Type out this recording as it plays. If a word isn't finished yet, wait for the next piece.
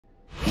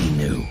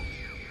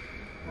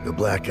The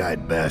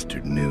black-eyed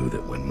bastard knew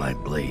that when my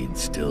blade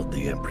stilled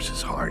the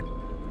Empress's heart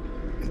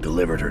and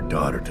delivered her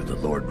daughter to the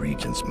Lord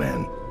Regent's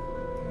men,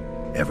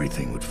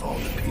 everything would fall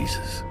to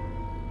pieces.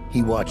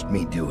 He watched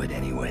me do it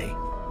anyway.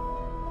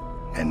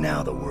 And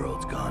now the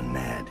world's gone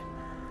mad.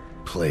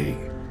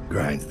 Plague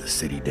grinds the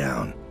city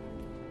down.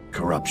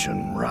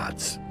 Corruption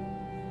rots.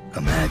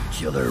 A mad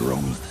killer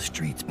roams the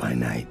streets by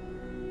night,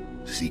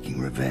 seeking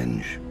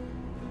revenge.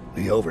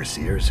 The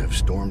overseers have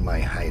stormed my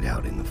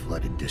hideout in the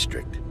flooded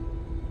district.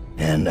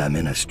 And I'm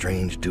in a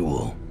strange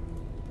duel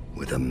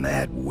with a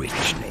mad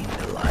witch named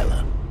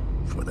Delilah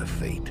for the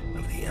fate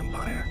of the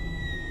Empire.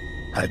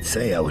 I'd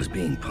say I was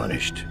being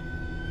punished,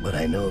 but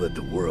I know that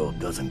the world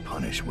doesn't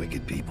punish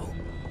wicked people.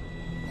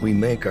 We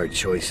make our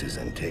choices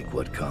and take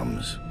what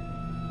comes.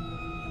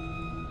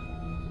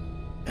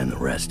 And the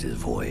rest is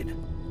void.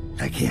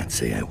 I can't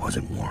say I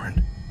wasn't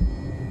warned.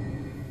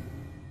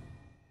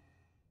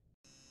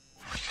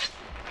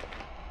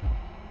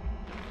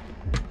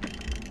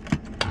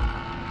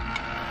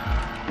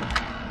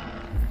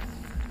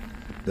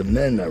 The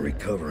men are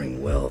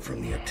recovering well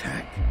from the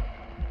attack,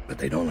 but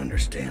they don't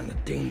understand the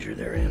danger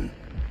they're in.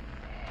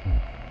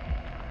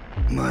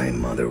 My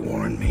mother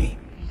warned me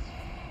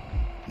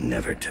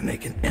never to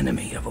make an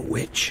enemy of a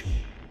witch.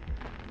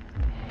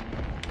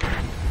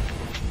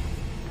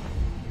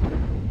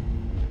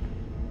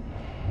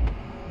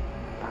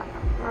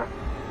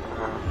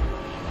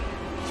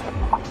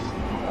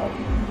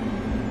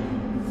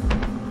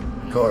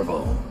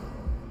 Corvo,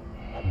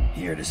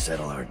 here to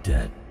settle our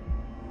debt.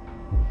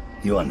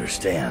 You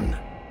understand,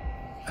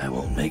 I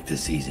won't make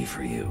this easy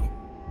for you.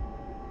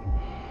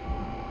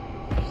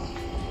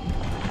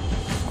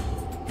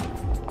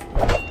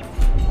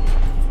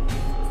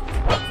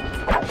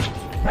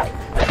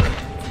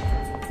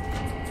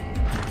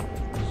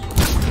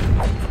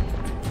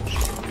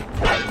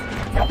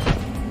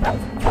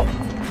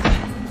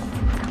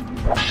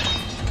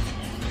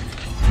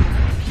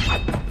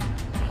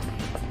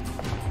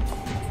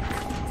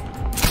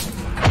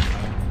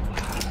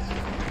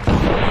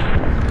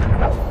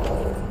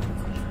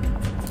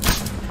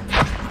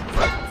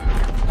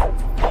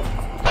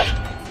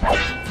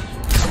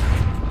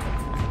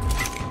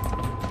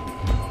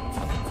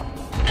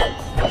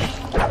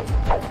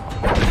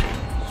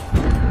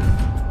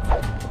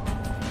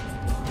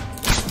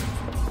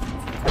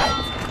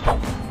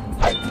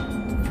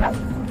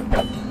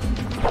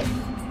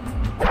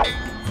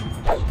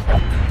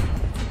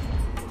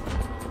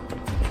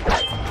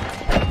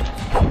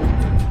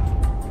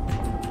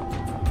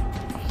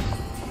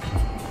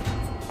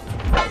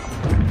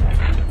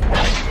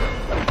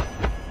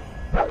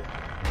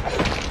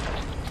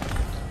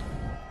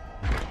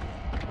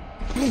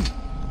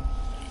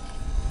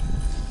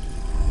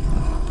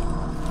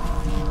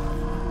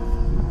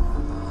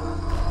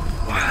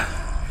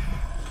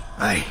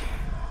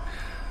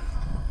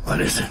 What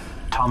is it?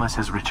 Thomas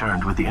has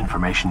returned with the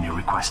information you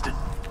requested.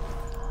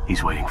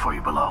 He's waiting for you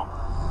below.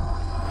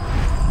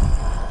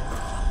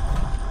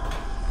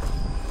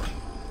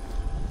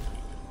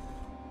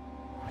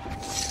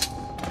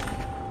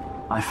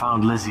 I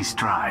found Lizzie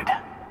Stride.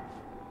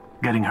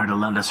 Getting her to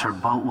lend us her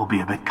boat will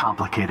be a bit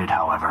complicated,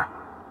 however.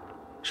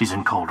 She's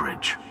in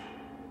Coldridge.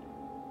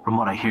 From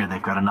what I hear,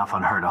 they've got enough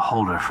on her to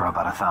hold her for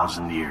about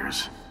 1,000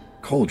 years.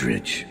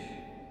 Coldridge.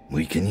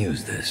 We can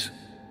use this.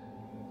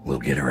 We'll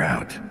get her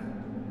out.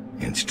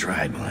 And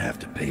Stride will have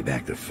to pay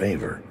back the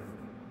favor.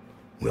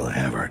 We'll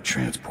have our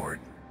transport.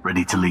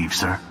 Ready to leave,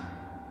 sir?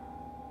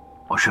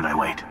 Or should I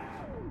wait?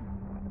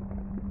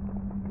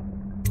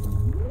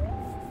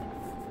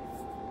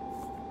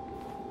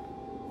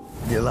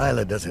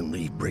 Delilah doesn't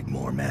leave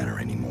Brigmore Manor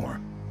anymore.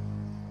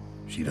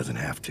 She doesn't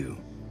have to.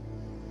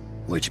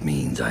 Which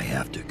means I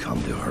have to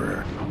come to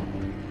her.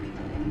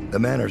 The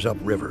manor's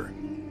upriver,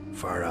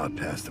 far out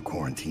past the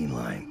quarantine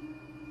line.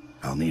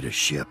 I'll need a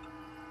ship.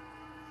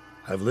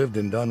 I've lived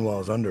in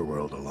Dunwall's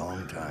underworld a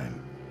long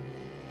time.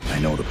 I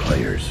know the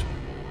players,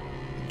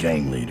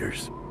 gang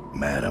leaders,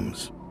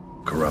 madams,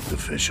 corrupt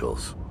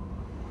officials.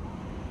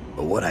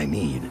 But what I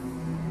need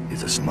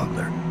is a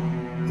smuggler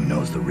who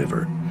knows the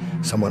river,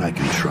 someone I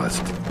can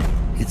trust.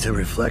 It's a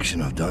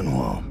reflection of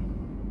Dunwall,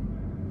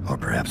 or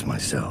perhaps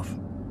myself,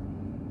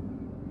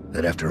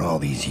 that after all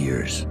these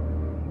years,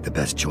 the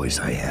best choice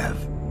I have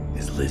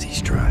is Lizzie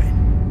Stride.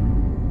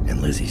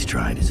 And Lizzie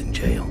Stride is in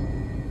jail.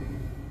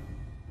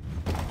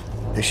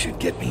 This should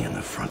get me in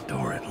the front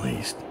door at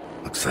least.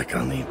 Looks like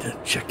I'll need to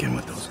check in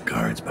with those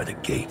guards by the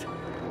gate.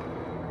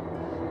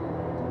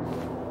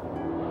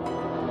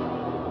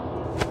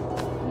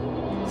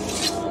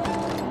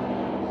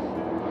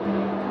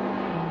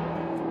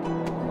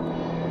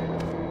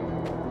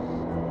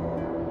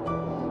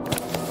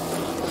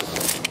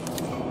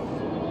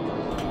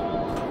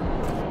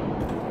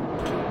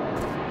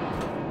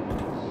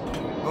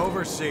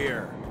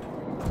 Overseer.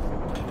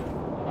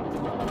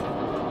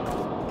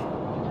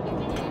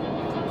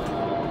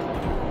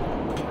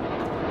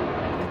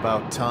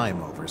 About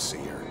time,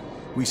 Overseer.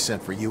 We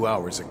sent for you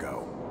hours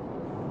ago.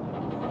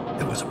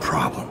 There was a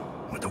problem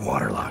with the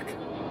waterlock.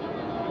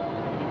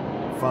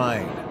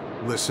 Fine.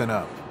 Listen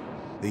up.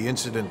 The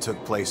incident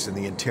took place in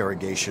the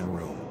interrogation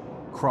room.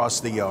 Cross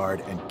the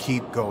yard and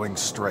keep going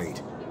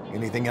straight.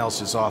 Anything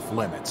else is off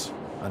limits.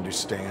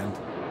 Understand?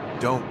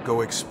 Don't go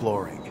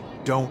exploring.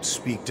 Don't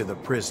speak to the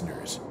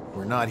prisoners.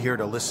 We're not here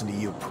to listen to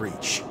you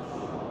preach.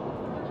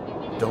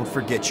 Don't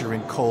forget you're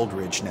in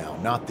Coldridge now,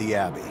 not the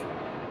Abbey.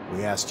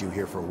 We asked you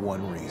here for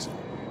one reason.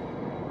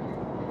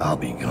 I'll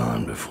be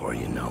gone before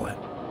you know it.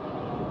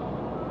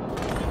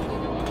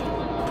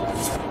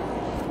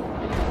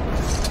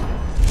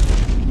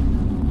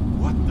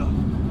 What the?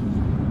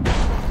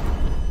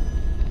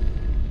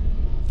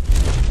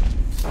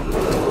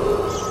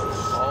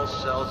 All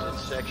cells in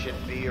Section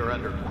B are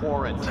under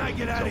quarantine. When I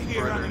get out of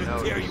here, I'm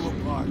gonna tear you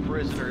apart.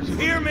 Prisoners You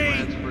hear me?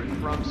 transferred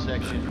from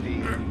Section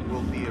B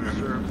will be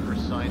observed for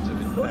signs of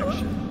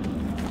infection.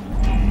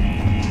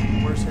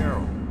 Where's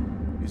Harold?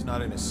 He's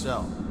not in his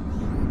cell.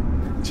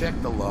 Check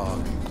the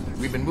log.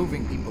 We've been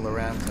moving people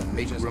around to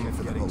make room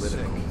for the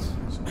politicals.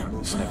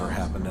 This never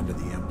happened under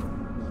the Emperor.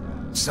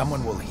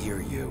 Someone will hear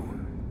you.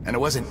 And it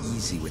wasn't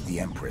easy with the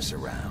Empress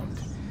around.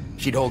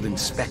 She'd hold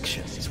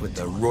inspections with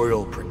the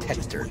Royal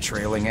Protector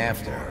trailing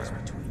after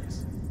her.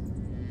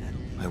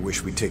 I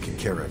wish we'd taken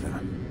care of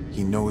him.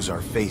 He knows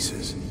our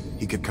faces.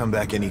 He could come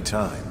back any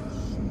time.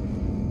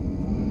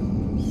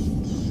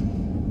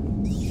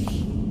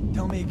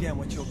 Tell me again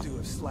what you'll do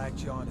if Slag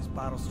Jaw and his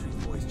Bottle Street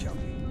boys jump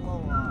me.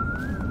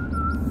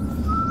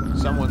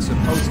 Someone's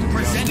supposed to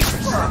Present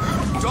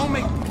yourself! Don't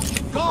make...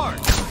 Guard!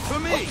 For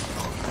me!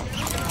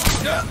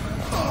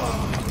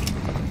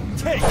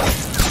 Take!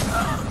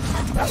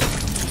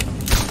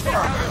 Get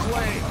out of his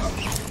way!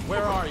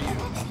 Where are you?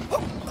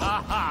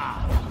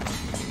 Aha!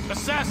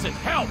 Assassin,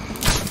 help!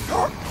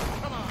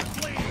 Come on,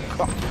 please!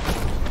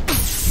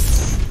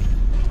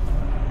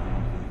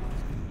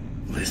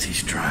 Lizzie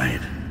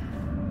Stride.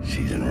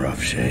 She's in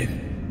rough shape.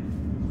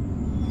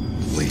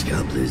 Wake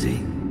up,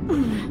 Lizzie.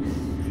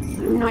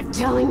 I'm not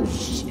telling you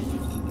shit.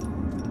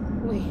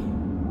 Wait,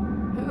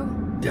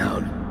 who?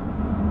 Dowd.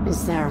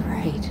 Is that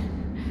right?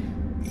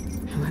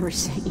 Whoever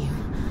sent you,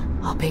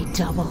 I'll pay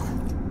double.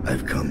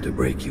 I've come to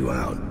break you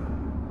out.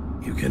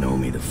 You can owe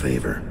me the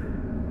favor.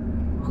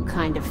 What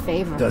kind of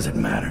favor? Doesn't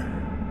matter.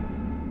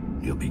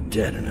 You'll be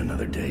dead in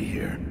another day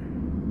here.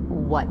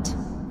 What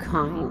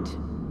kind?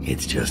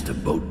 It's just a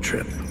boat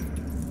trip.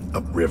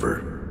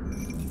 Upriver.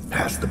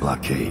 Past the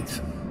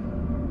blockades.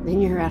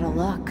 Then you're out of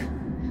luck.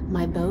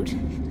 My boat,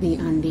 the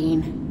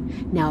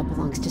Undine, now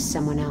belongs to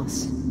someone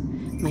else.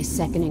 My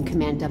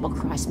second-in-command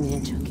double-crossed me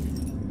and took it.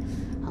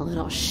 A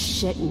little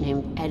shit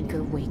named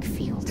Edgar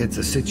Wakefield. It's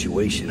a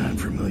situation I'm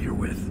familiar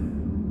with.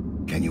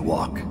 Can you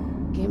walk?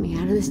 Get me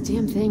out of this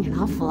damn thing and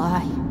I'll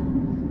fly.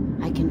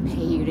 I can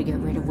pay you to get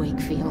rid of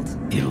Wakefield.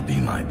 It'll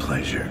be my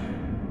pleasure.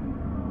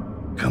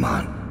 Come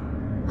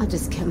on. I'll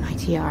just get my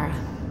tiara.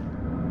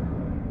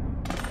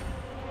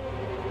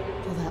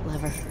 Pull that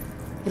lever.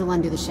 It'll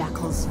undo the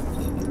shackles.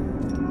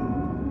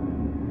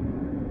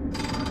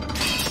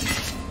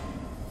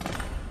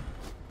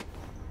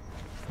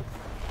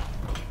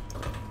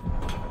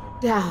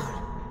 Down.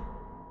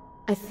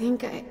 I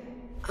think I...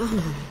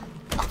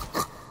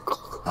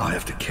 I'll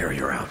have to carry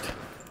her out.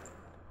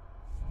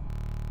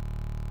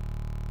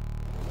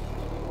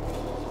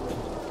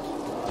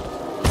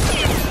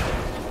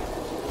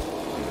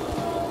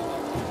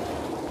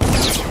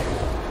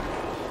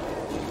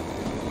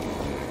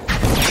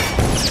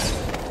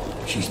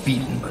 She's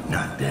beaten, but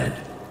not dead.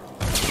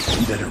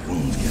 You better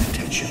wound the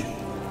attention.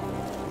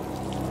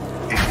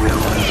 It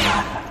will be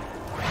done.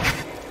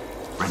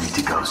 Ready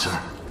to go, sir.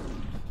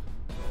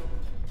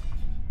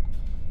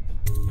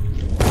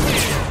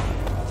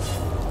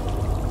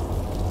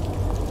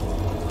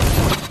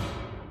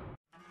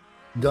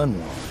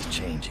 Dunwall is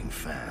changing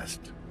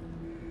fast.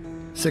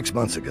 6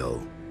 months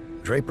ago,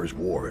 Draper's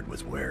Ward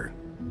was where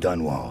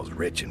Dunwall's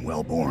rich and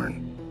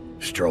well-born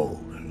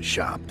strolled and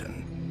shopped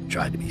and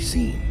tried to be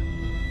seen.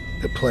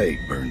 The plague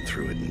burned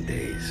through it in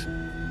days.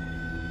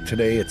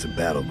 Today it's a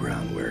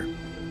battleground where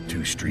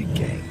 2 street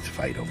gangs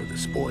fight over the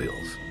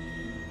spoils.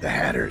 The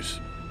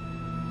Hatters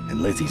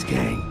and Lizzie's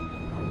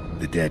gang,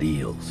 the Dead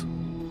Eels.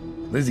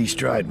 Lizzie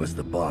Stride was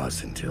the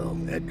boss until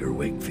Edgar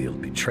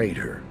Wakefield betrayed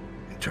her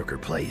and took her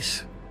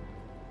place.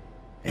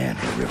 And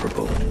her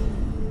riverboat.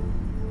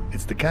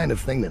 It's the kind of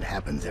thing that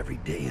happens every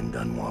day in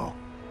Dunwall.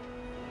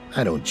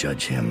 I don't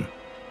judge him.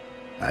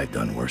 I've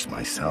done worse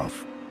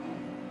myself.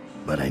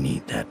 But I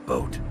need that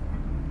boat.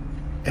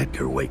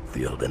 Edgar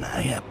Wakefield and I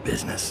have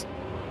business.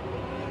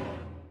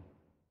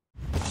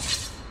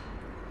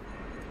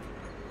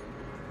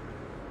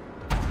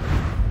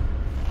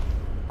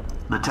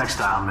 The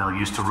textile mill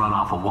used to run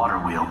off a water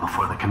wheel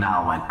before the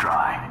canal went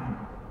dry.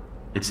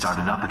 It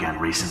started up again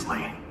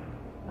recently.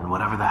 And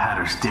whatever the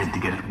Hatters did to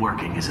get it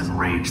working has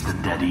enraged the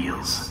Dead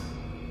Eels.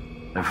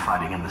 They're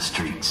fighting in the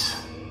streets.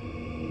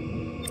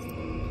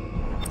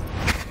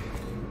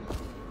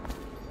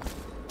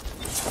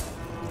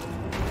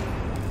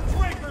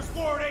 Draper's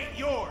Ward ain't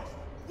yours!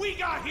 We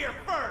got here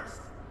first!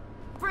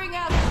 Bring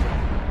out...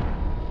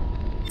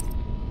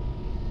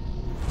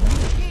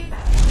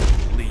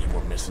 Lee,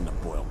 we're missing the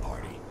boil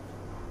party.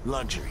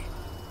 Luxury.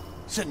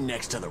 Sitting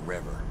next to the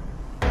river.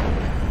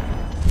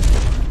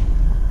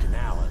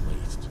 Canal, at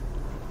least.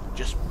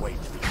 Just wait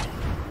to be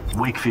taken.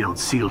 Wakefield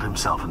sealed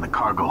himself in the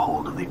cargo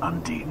hold of the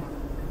Undine.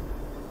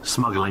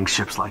 Smuggling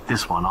ships like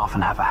this one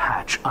often have a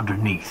hatch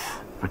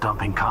underneath for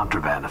dumping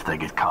contraband if they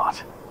get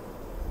caught.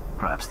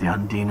 Perhaps the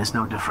Undine is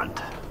no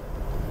different.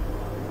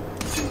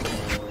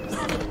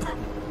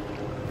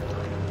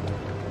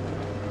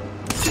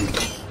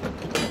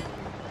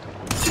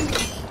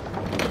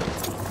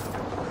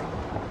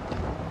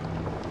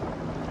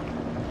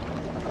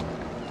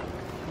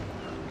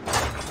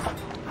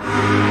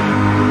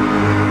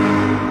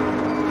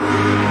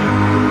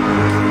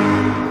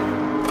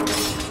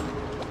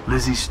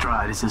 Lizzie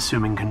Stride is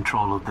assuming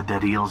control of the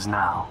dead eels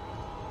now.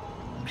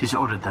 She's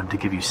ordered them to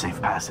give you safe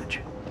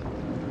passage.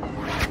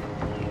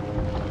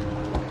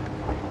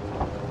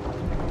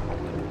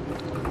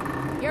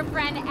 Your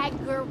friend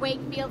Edgar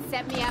Wakefield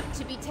set me up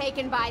to be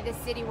taken by the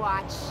City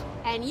Watch,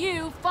 and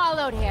you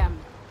followed him.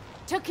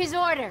 Took his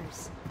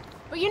orders.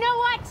 But you know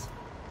what?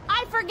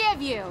 I forgive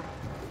you.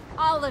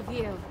 All of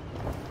you.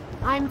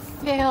 I'm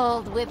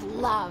filled with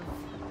love.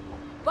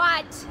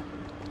 But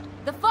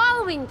the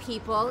following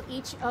people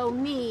each owe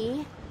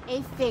me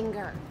a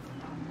finger.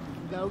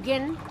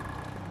 Logan,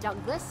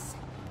 Douglas,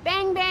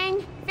 Bang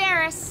Bang,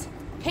 Ferris,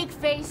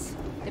 Cakeface,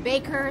 the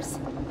Bakers,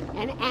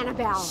 and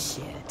Annabelle.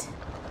 Shit.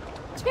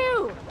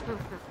 2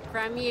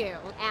 from you,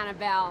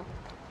 Annabelle.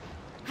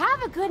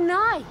 Have a good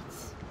night.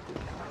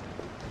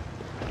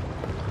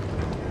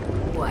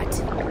 What?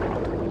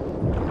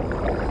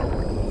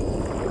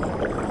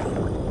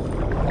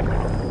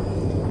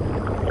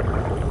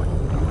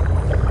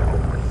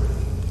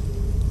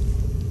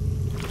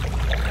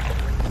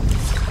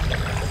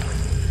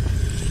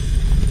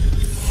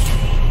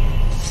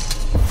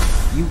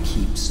 You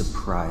keep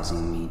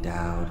surprising me,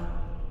 Dowd.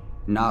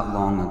 Not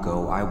long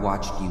ago, I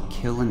watched you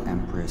kill an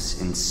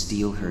empress and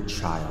steal her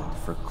child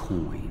for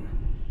coin.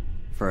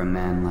 For a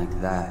man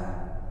like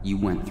that, you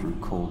went through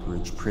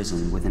Coldridge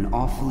Prison with an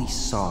awfully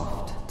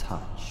soft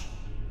touch.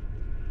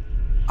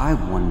 I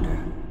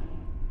wonder,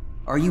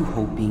 are you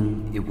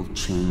hoping it will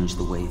change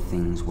the way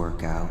things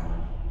work out?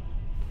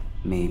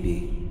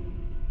 Maybe.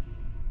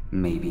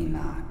 Maybe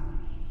not.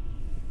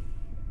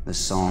 The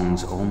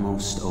song's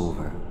almost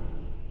over,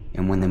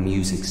 and when the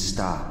music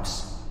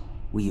stops,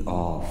 we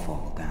all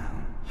fall down.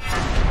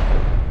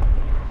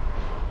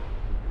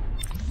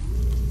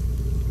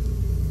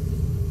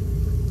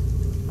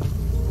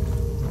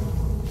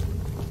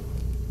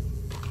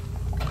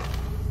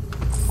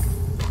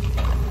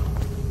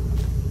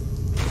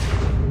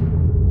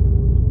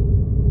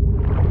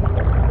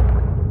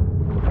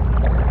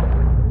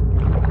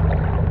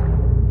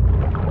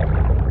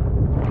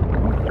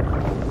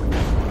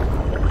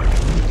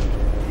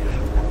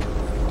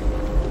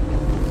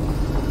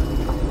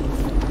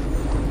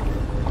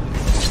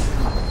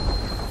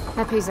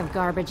 That piece of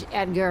garbage,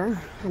 Edgar.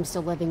 I'm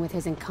still living with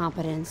his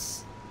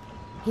incompetence.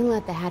 He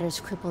let the Hatters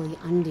cripple the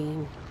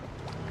Undine.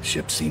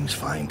 Ship seems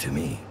fine to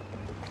me.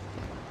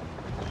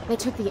 They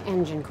took the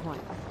engine coil.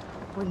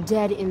 We're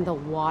dead in the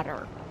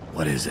water.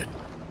 What is it?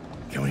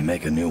 Can we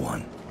make a new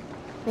one?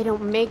 They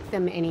don't make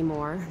them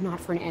anymore, not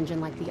for an engine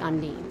like the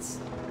Undine's.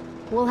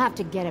 We'll have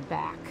to get it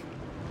back.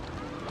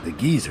 The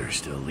geezer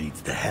still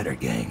leads the Hatter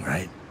gang,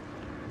 right?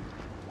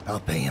 I'll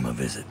pay him a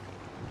visit.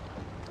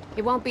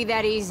 It won't be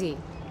that easy.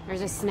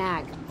 There's a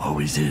snag.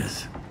 Always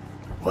is.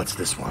 What's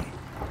this one?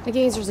 The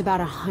geezer's about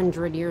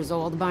 100 years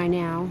old by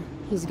now.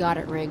 He's got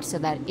it rigged so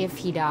that if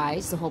he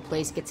dies, the whole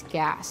place gets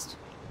gassed.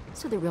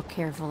 So they're real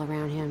careful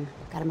around him.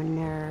 Got him a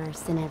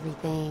nurse and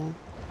everything.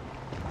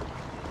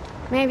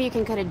 Maybe you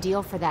can cut a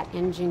deal for that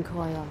engine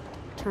coil.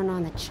 Turn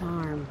on the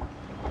charm.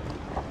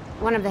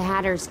 One of the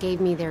Hatters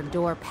gave me their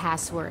door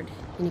password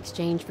in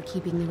exchange for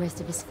keeping the rest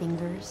of his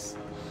fingers.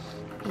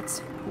 It's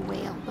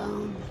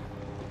whalebone.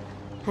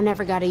 I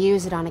never got to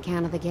use it on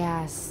account of the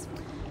gas.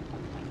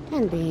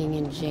 And being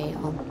in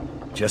jail.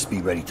 Just be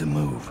ready to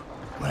move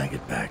when I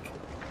get back.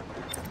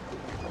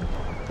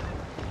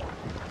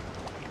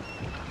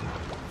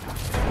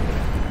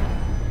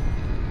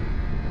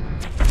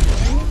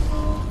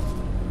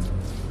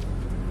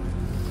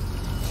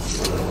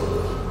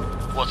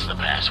 What's the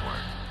password?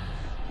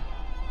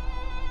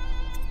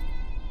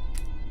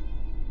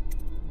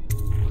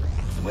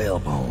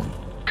 Whalebone.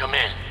 Come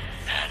in,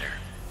 Hatter.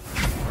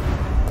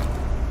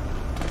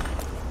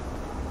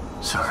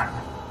 Sir,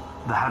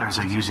 the Hatters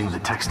are using the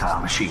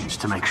textile machines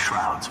to make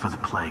shrouds for the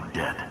plague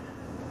dead.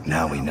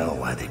 Now we know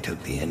why they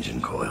took the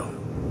engine coil.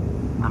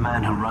 The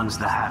man who runs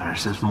the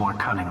Hatters is more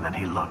cunning than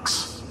he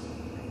looks.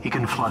 He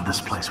can flood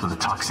this place with a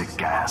toxic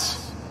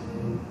gas.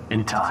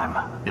 In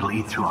time, it'll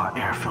eat through our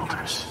air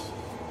filters.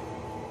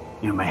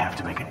 You may have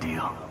to make a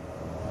deal.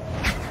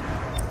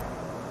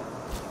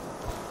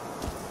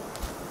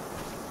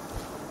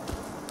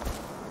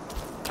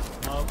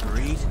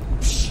 Agreed.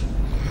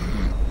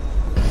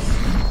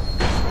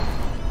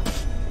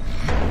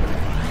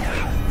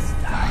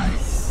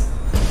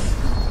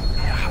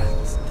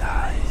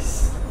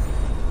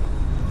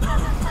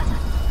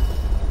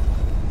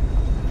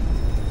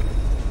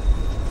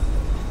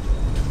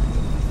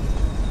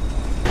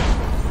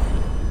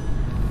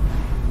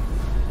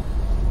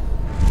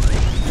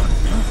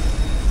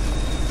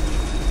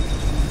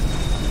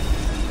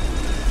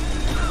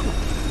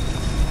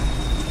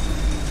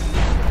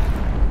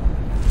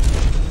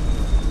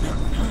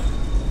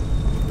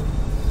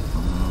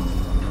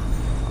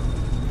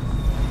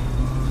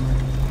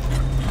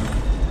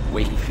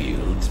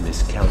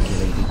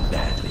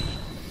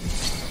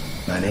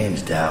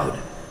 Dowd.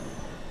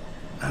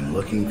 I'm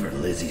looking for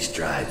Lizzie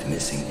Stride's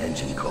missing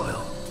engine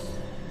coil.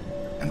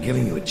 I'm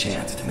giving you a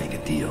chance to make a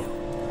deal.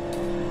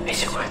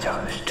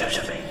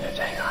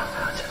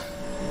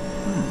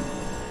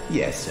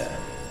 Yes, sir.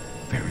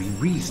 Very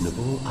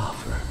reasonable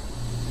offer.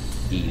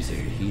 Easer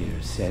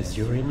here says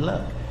you're in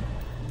luck.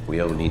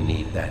 We only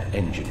need that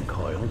engine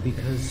coil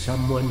because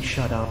someone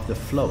shut off the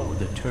flow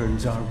that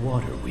turns our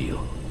water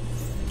wheel.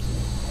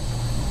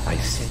 I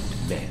sent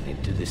men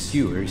into the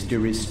sewers to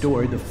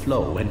restore the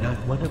flow, and not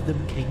one of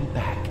them came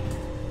back.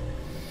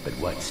 But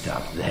what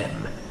stopped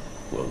them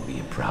won't be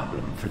a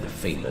problem for the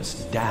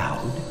famous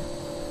Dowd,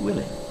 will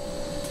it?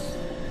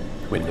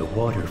 When the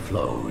water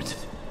flows,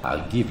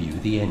 I'll give you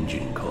the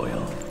engine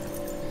coil.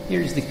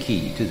 Here's the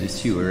key to the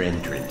sewer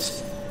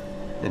entrance,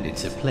 and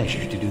it's a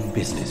pleasure to do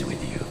business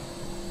with you,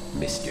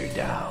 Mr.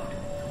 Dowd.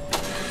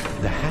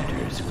 The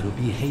Hatters will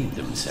behave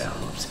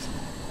themselves,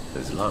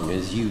 as long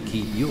as you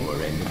keep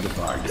your end of the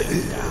bargain,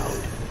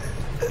 Dowd.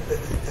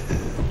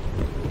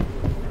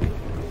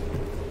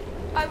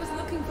 I was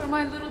looking for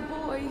my little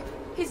boy.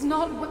 He's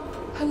not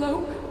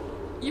Hello?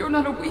 You're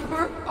not a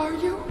Weaver, are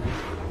you?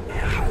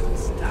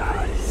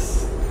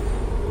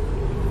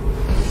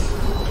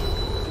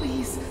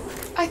 Please,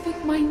 I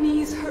think my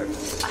knees hurt.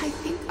 I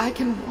think I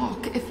can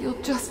walk if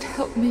you'll just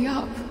help me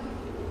up.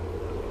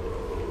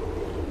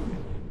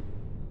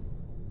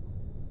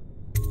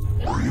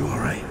 Are you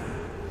alright?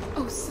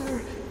 Oh,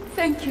 sir,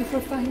 thank you for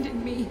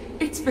finding me.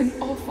 It's been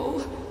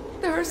awful.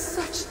 There are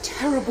such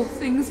terrible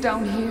things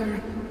down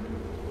here.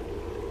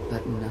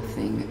 But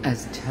nothing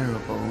as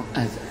terrible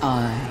as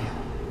I.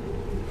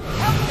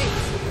 Help me!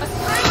 A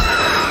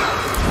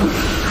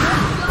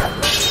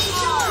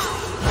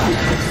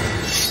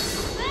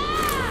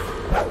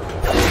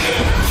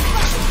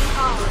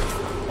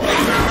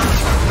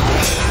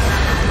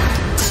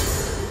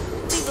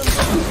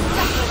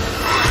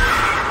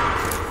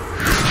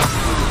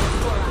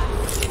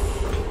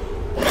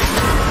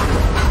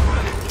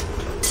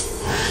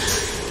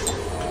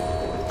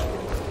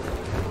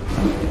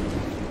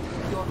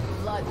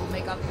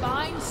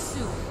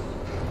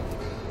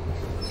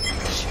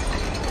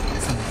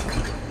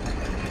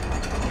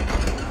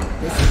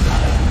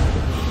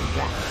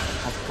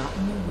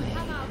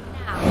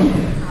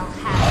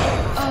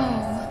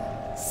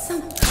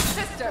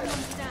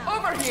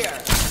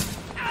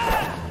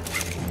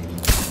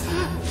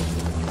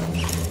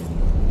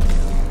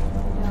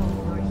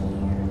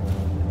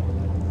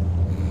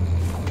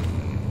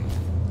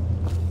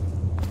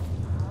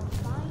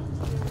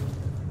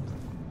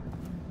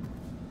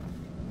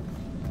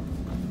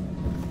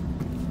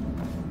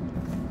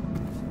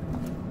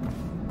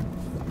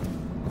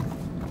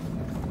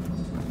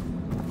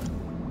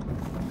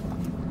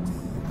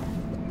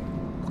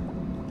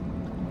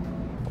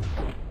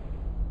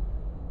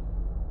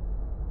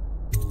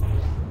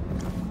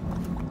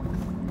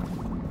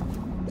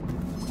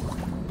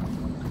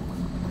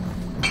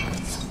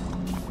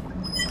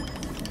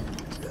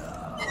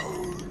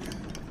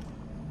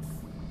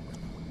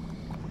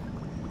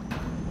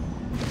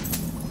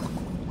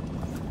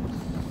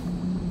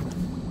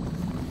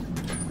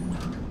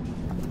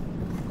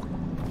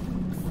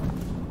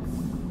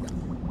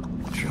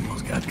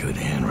Got good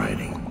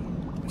handwriting,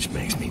 which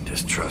makes me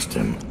distrust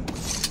him.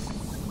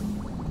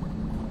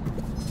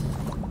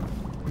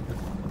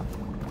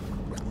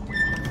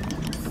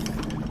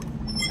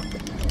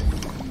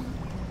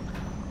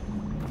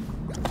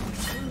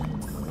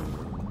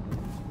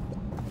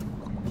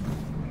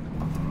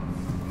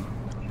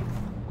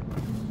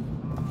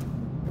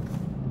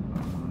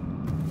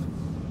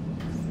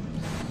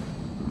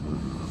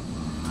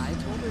 I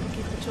told her to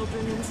keep the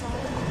children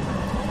inside.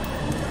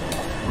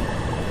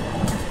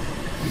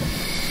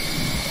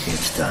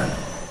 It's done,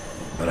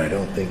 but I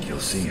don't think you'll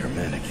see your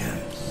men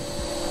again.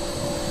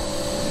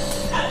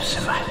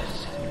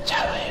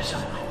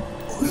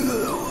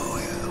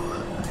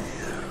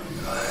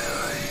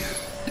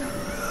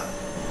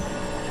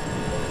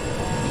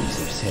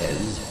 User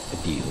says a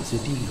deal's a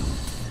deal.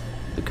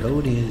 The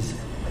code is...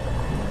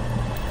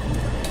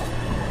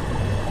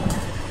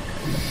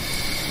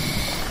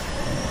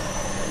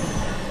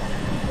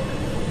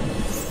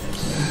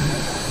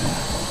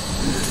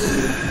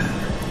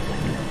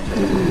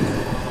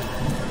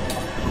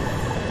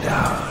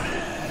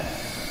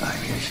 I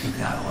guess you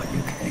got what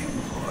you came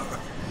for.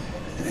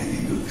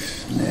 You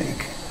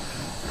snake.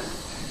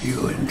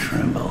 You and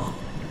Trimble.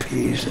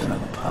 Peas in a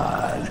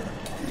pod.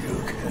 You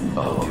can...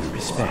 All due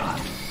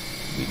respect.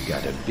 We've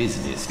got a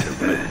business to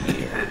run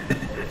here.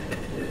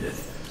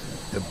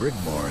 The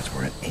Brigmores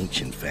were an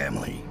ancient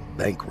family,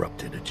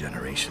 bankrupted a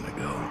generation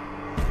ago.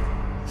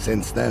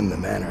 Since then, the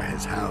manor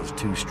has housed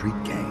 2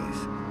 street gangs,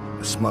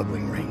 a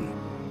smuggling ring,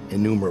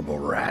 innumerable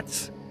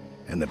rats,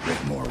 and the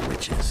Brigmore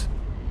witches.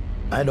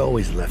 I'd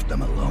always left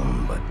them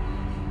alone, but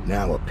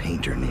now a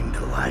painter named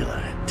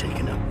Delilah had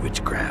taken up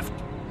witchcraft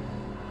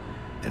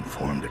and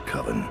formed a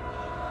coven.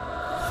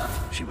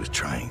 She was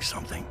trying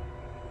something.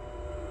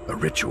 A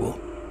ritual.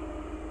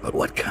 But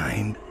what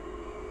kind?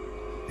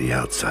 The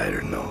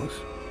outsider knows.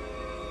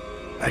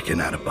 I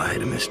cannot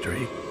abide a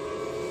mystery.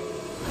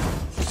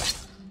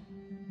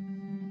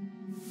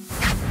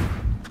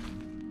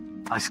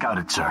 I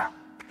scouted, sir.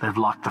 They've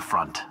locked the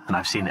front, and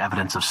I've seen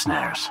evidence of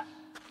snares.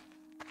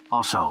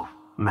 Also,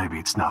 maybe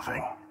it's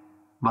nothing,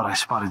 but I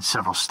spotted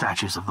several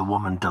statues of the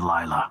woman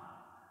Delilah.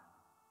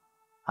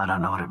 I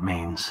don't know what it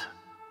means,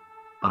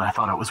 but I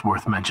thought it was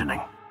worth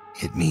mentioning.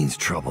 It means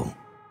trouble.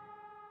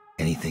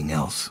 Anything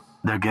else?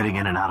 They're getting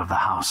in and out of the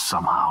house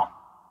somehow,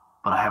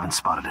 but I haven't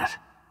spotted it.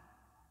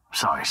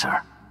 Sorry,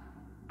 sir.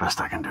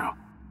 Best I can do.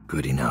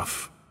 Good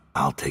enough.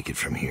 I'll take it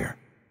from here.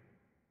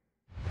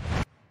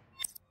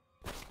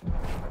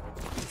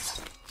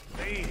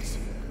 Please,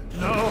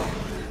 no.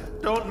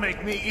 Don't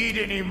make me eat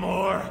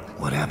anymore.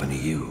 What happened to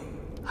you?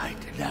 I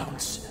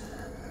denounce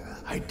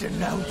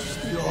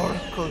the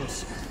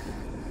oracles.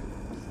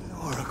 The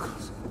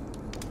oracles.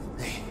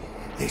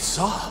 They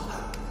saw.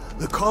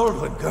 The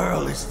Cauldron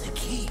girl is the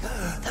key.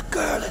 The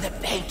girl in the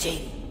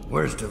painting.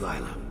 Where's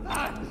Delilah?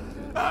 Come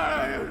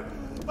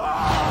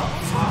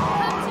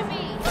to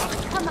me!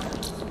 Come on!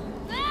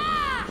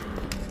 Ah!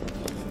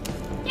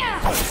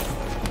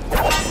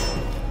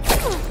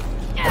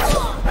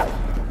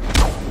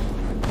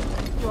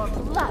 Your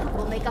blood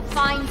will make a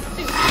fine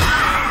suit.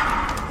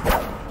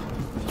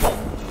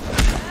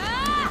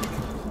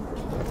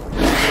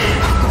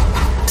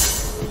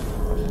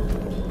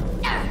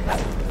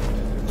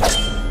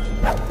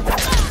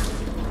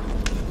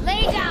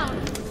 Lay down!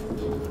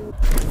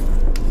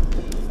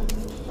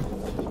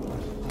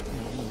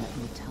 In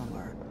the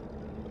tower.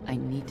 I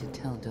need to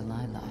tell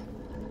Delilah.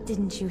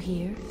 Didn't you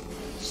hear?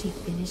 She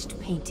finished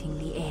painting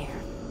the air.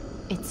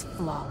 It's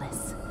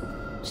flawless.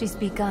 She's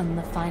begun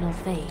the final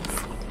phase.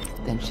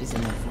 Then she's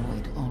in the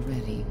void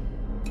already.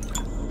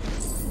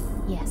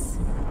 Yes,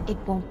 it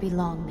won't be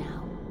long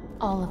now.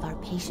 All of our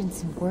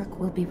patience and work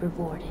will be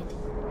rewarded.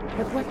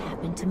 But what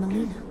happened to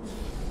Melina?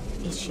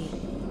 Is she...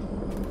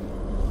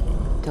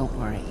 Don't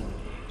worry.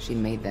 She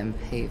made them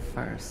pay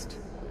first.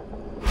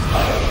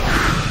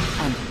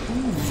 And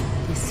who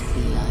might this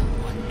be, I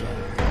wonder?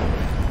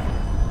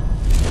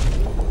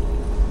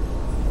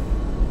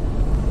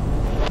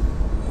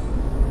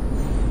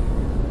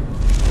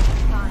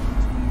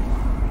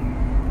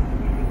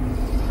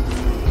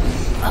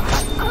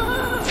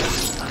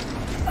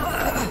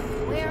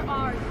 Where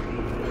are you?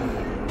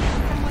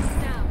 Someone's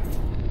down.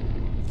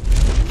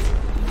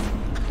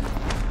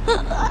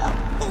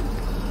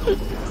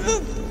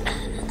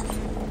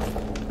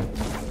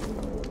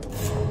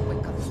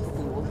 Wake up, you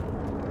fool.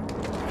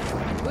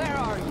 Where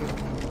are you?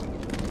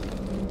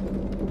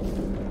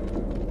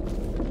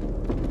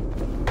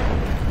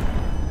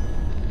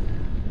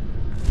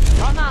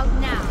 Come out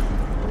now.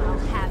 I'll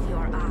have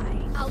your eye.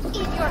 I'll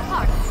eat your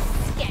heart,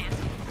 scamp.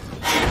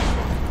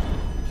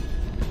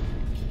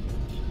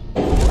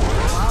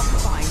 I'll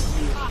find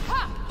you.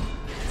 Aha!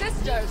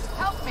 Sisters,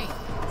 help me!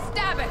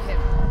 Stab at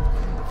him!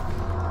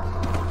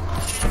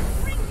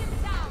 Bring him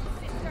down,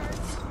 sisters.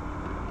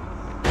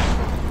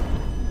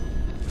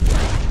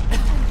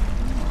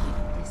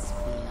 This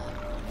fear.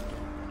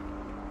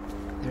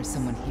 There's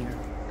someone here.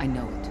 I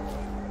know it.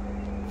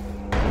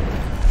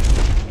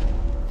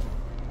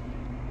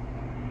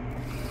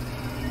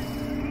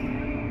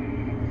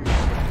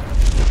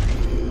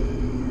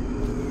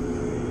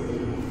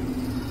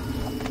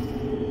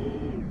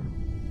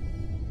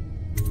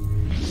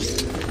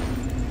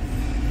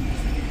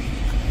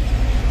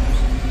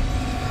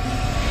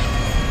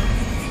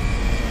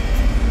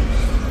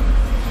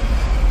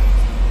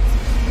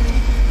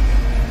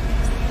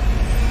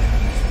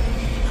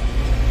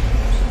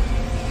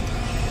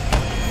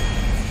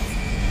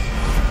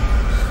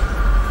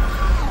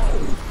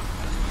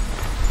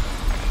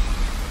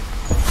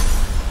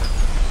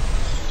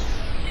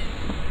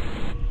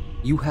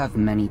 You have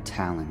many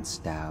talents,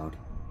 Dowd,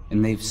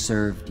 and they've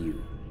served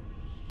you.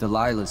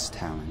 Delilah's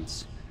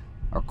talents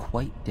are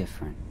quite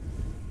different.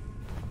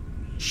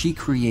 She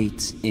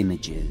creates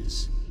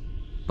images,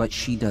 but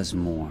she does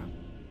more.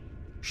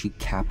 She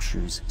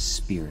captures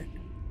spirit.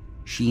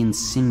 She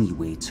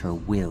insinuates her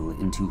will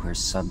into her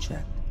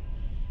subject,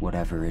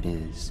 whatever it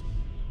is.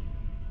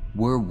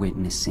 We're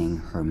witnessing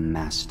her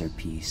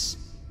masterpiece,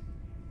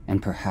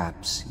 and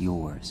perhaps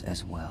yours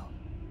as well.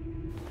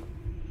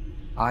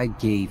 I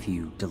gave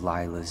you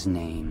Delilah's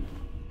name,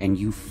 and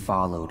you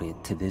followed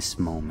it to this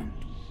moment.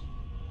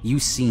 You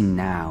see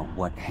now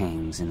what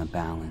hangs in the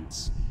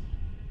balance.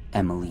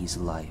 Emily's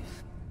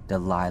life,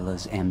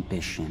 Delilah's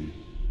ambition,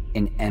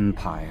 an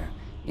empire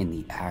in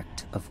the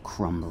act of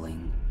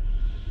crumbling.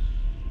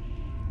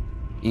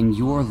 In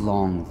your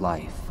long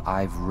life,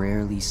 I've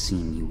rarely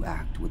seen you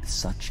act with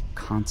such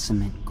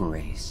consummate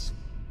grace.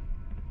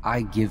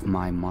 I give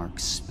my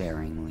marks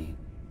sparingly,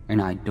 and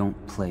I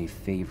don't play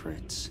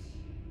favorites.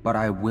 But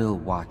I will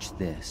watch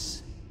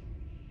this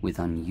with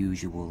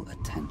unusual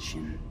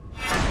attention.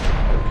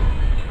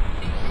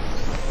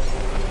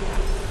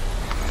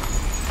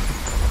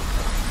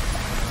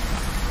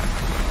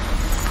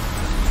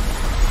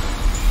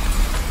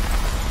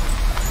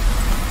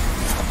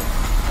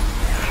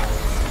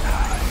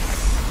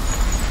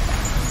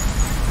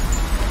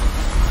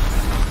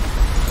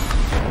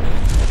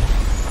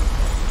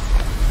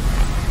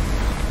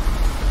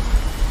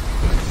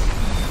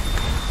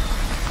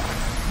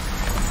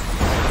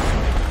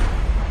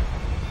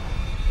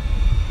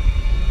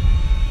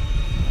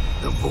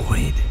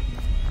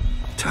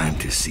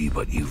 see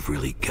what you've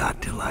really got,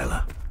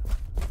 Delilah.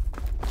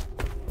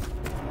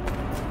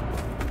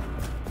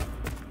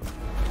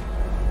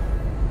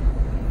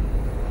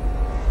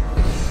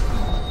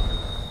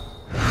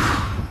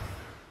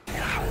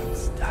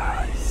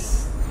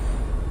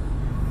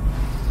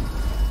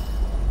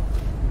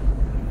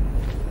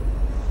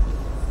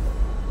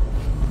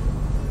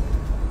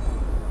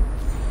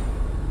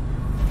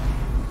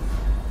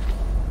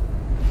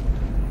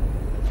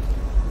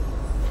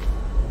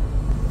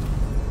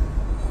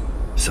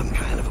 Some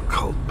kind of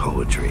occult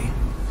poetry.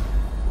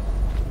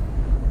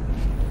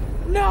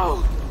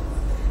 No!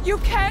 You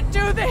can't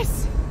do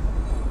this!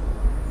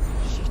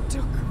 She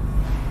took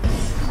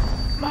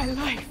my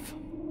life.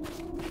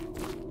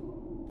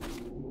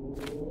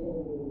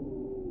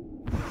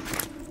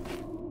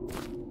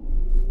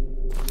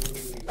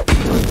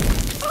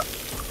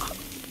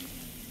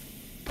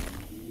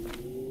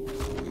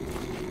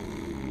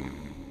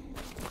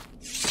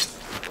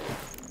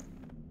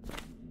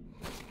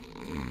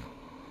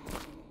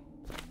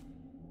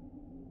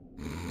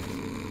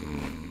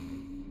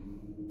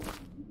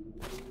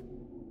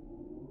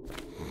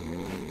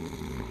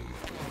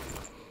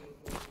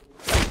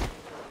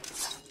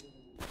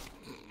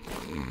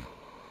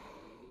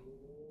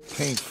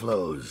 Paint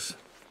flows,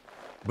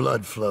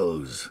 blood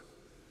flows,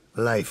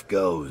 life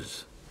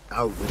goes,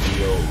 out with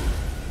the old,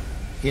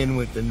 in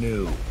with the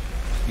new.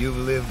 You've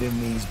lived in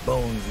these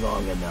bones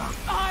long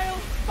enough. I'll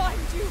find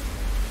you!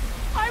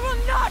 I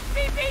will not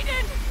be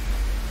beaten!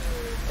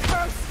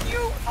 First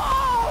you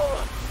fall!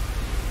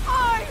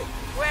 I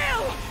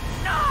will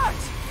not!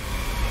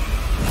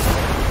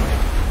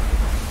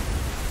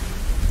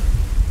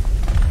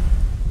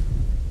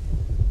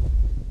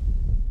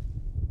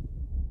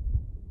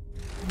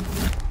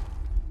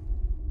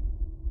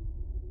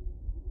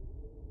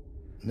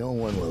 No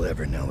one will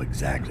ever know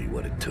exactly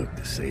what it took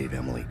to save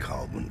Emily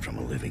Kaldwin from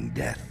a living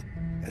death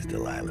as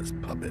Delilah's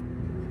puppet.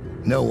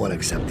 No one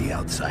except the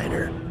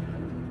outsider,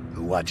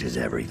 who watches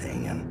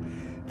everything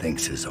and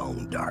thinks his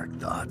own dark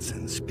thoughts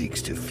and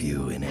speaks to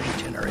few in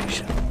any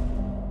generation.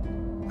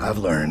 I've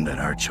learned that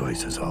our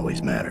choices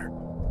always matter.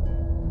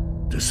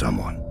 To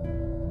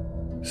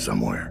someone.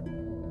 Somewhere.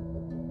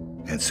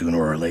 And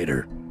sooner or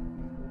later,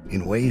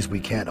 in ways we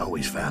can't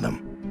always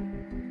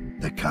fathom,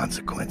 the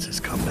consequences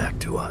come back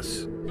to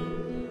us.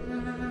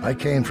 I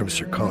came from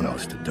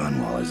Serkonos to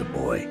Dunwall as a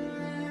boy,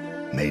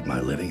 made my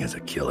living as a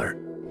killer,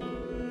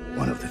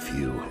 one of the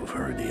few who've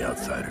heard the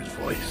outsider's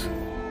voice.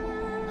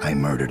 I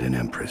murdered an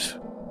empress,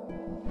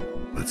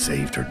 but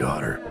saved her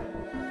daughter,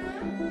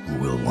 who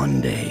will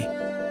one day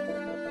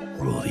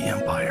rule the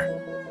Empire.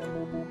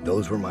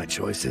 Those were my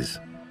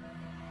choices.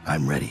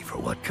 I'm ready for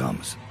what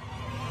comes.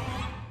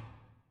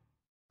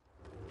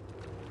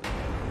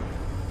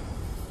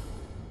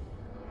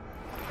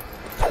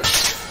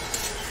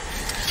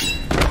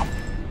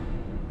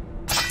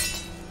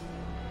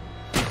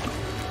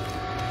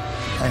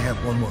 I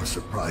have one more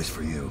surprise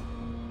for you.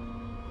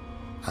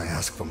 I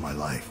asked for my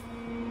life.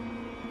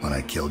 When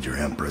I killed your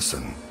Empress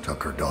and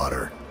took her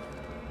daughter,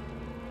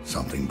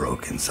 something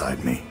broke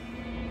inside me.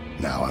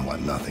 Now I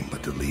want nothing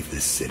but to leave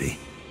this city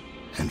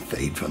and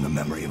fade from the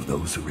memory of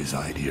those who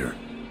reside here.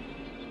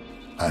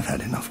 I've had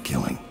enough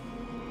killing.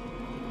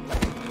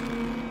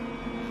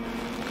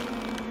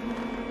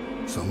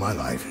 So my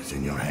life is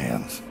in your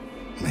hands.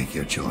 Make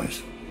your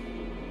choice.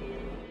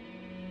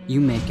 You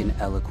make an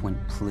eloquent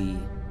plea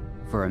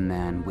for a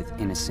man with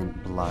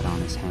innocent blood on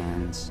his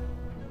hands.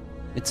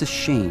 It's a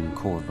shame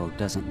Corvo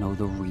doesn't know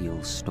the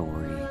real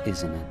story,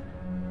 isn't it?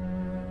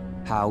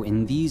 How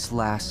in these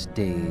last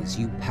days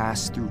you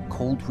passed through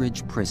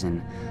Coldridge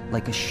Prison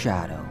like a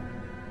shadow,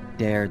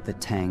 dared the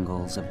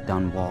tangles of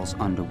Dunwall's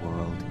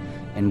underworld,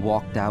 and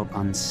walked out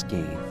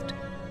unscathed,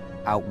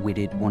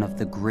 outwitted one of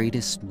the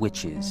greatest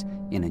witches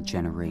in a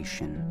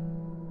generation,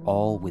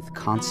 all with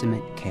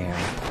consummate care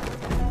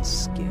and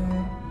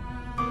skill.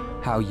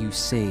 How you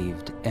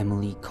saved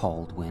Emily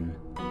Kaldwin,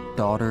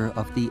 daughter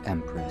of the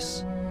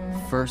Empress,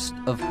 first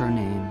of her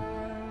name,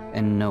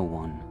 and no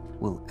one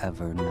will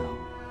ever know.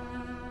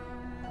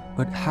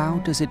 But how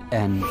does it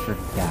end for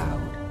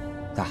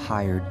Dowd, the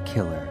hired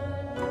killer,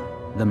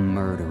 the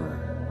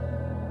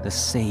murderer, the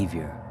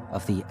savior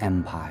of the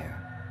Empire?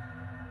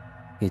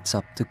 It's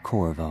up to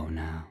Corvo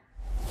now.